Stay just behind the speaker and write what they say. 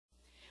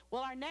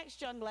Well, our next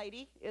young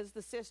lady is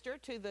the sister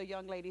to the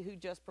young lady who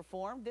just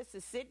performed. This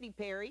is Sydney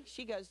Perry.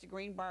 She goes to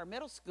Greenbrier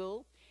Middle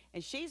School,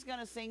 and she's going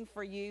to sing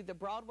for you the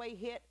Broadway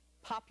hit,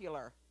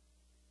 Popular.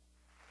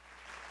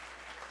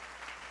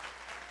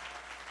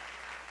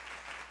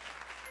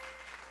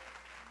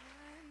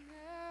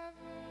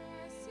 Whenever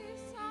I see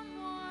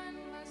someone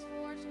less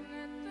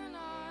fortunate than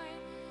I,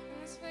 and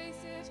let's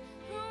face it,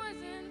 who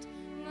isn't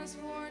less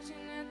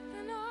fortunate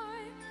than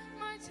I,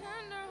 my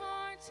tender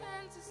heart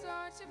tends to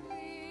start to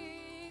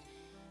bleed.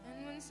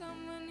 And when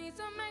someone needs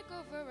a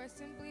makeover, I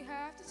simply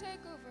have to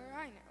take over.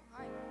 I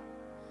know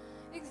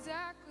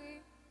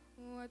exactly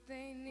what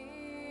they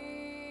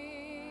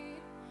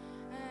need.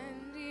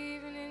 And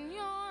even in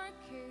your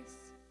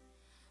case,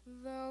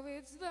 though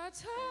it's the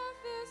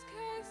toughest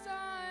case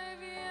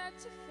I've yet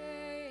to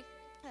face,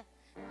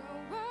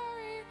 don't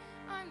worry,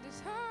 I'm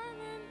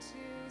determined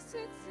to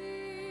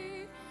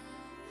succeed.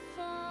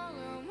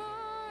 Follow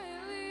my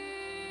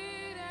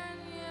lead, and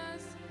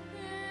yes,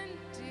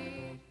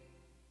 indeed,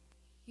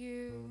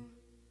 you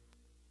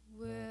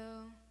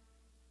will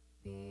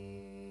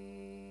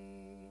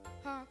be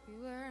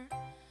popular.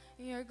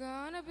 You're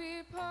gonna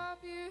be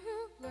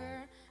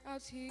popular. I'll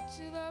teach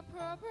you the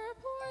proper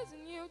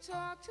poison. You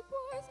talk to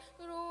boys,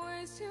 little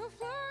ways to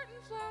flirt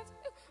and flout.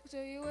 I'll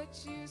show you what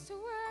shoes to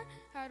wear,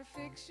 how to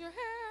fix your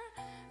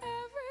hair,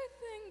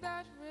 everything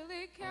that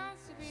really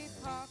counts to be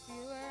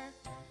popular.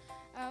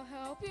 I'll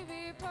help you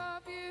be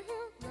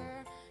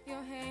popular.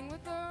 You'll hang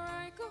with the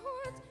right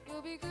cohorts.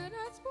 You'll be good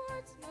at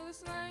sports. Know the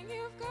slang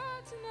you've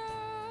got to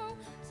know.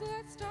 So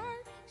let's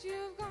start.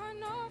 You've got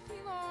an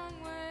awfully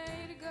long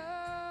way to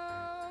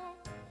go.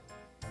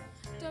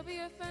 Don't be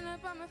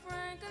offended by my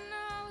frank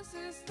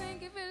analysis.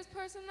 Think of it as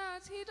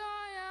personality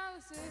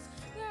dialysis.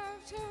 Now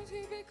I've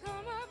chosen to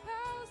become a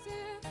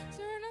passive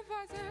certain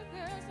advisor.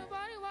 There's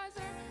nobody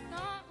wiser,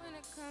 not when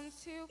it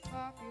comes to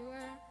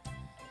popular.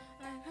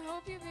 I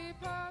hope you be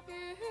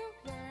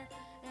popular,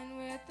 and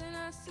with an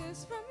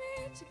assist from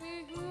me to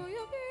be who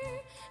you'll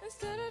be,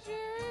 instead of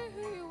dreary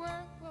who you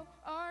were, well,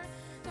 are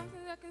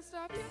something that can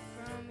stop you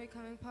from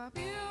becoming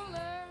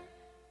popular.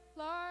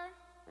 La,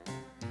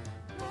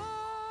 la,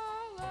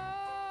 la.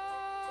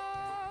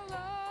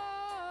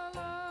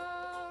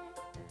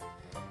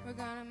 We're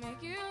gonna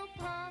make you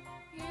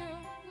popular.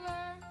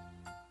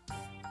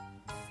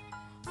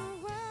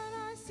 When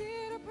I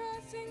see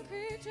depressing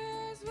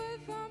creatures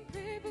with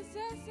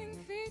prepossessing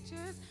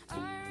features, I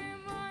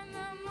remind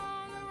them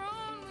on their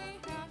own we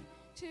have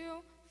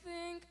to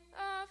think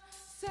of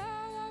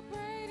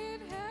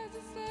celebrated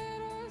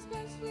hesitators,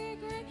 especially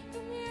great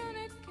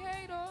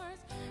communicators.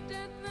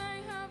 Did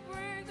they have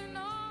brains or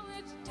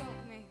knowledge?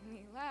 Don't make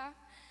me laugh.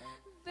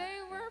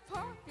 They were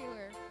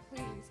popular,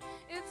 please.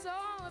 It's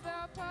all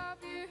about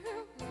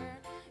popular.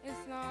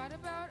 It's not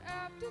about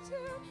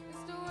aptitude,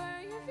 it's the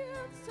way you're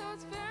viewed. So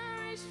it's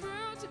very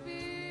true to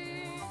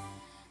be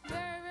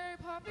very, very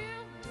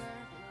popular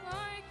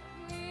like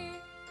me.